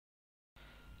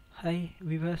Hi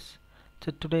viewers.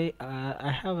 So today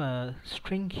I have a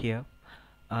string here.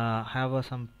 I have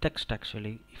some text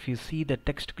actually. If you see the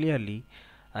text clearly,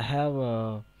 I have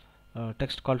a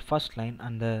text called first line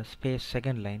and the space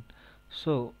second line.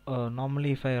 So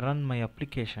normally if I run my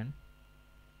application,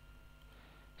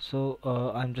 so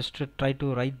I'm just to try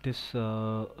to write this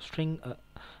string.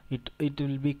 It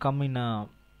will be come in a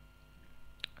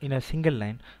single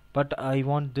line, but I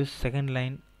want this second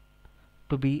line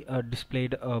to be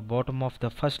displayed bottom of the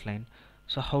first line.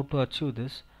 So how to achieve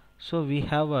this? So we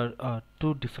have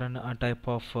two different type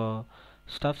of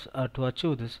stuffs to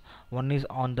achieve this. One is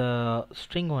on the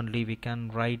string only we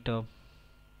can write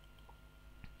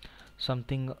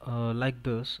something like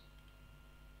this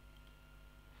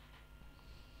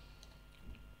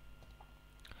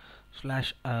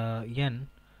slash n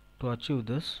to achieve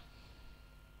this.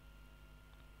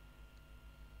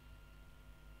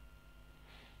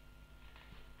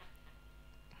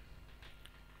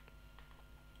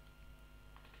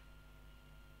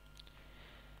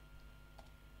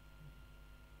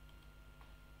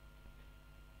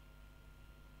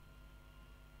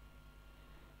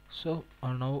 So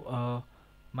now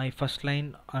my first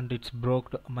line and it's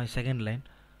broke my second line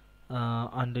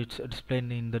and it's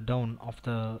displayed in the down of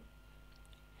the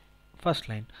first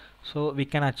line. So we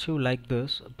can achieve like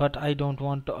this, but I don't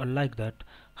want like that.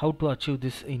 How to achieve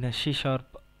this in a C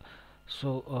sharp?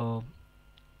 So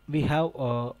we have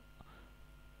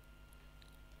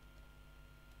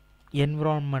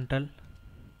environmental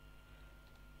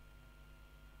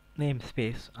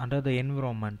namespace. Under the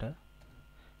environment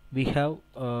we have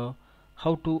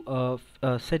how to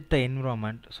set the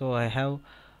environment. So I have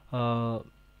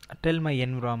tell my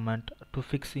environment to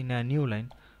fix in a new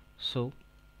line. So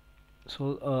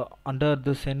under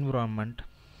this environment,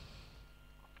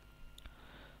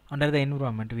 under the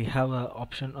environment we have a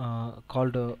option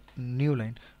called new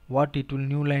line. What it will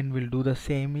new line will do the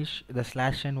same ish the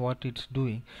slash and what it's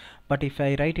doing, but if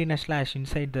I write in a slash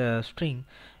inside the string,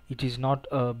 it is not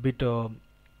a bit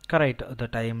correct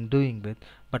that I am doing with,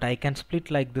 but I can split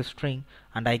like the string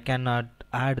and I can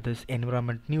add this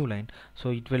environment new line.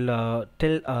 So it will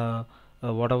tell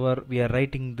whatever we are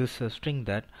writing this string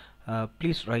that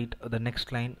please write the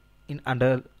next line in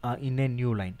under in a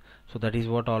new line. So that is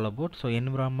what all about. So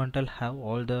environmental have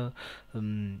all the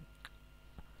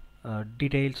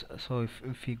details. So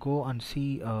if we go and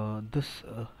see this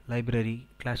library,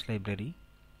 class library,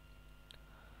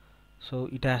 so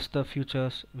it has the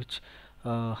features which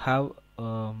have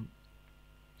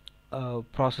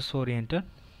process oriented.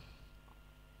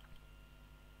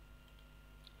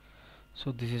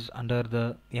 So this is under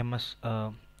the ms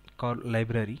called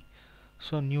library.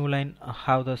 So new line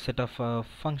have the set of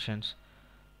functions.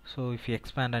 So if you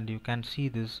expand and you can see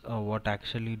this what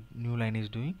actually new line is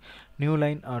doing. New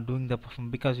line doing the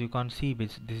because you can't see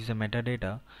this is a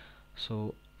metadata.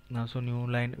 So now so new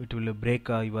line it will break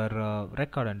your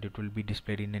record and it will be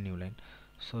displayed in a new line.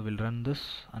 So we'll run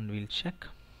this and we'll check.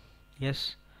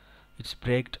 Yes, it's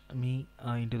breaked me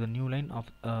into the new line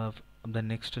of the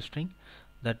next string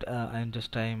that I'm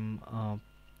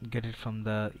get it from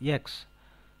the x.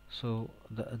 So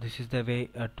this is the way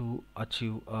to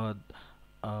achieve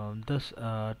this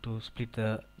to split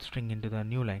the string into the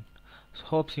new line. So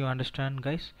hopes you understand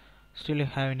guys. Still you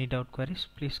have any doubt queries,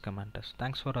 please comment us.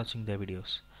 Thanks for watching the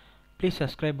videos. Please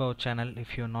subscribe our channel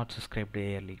if you are not subscribed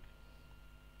yearly.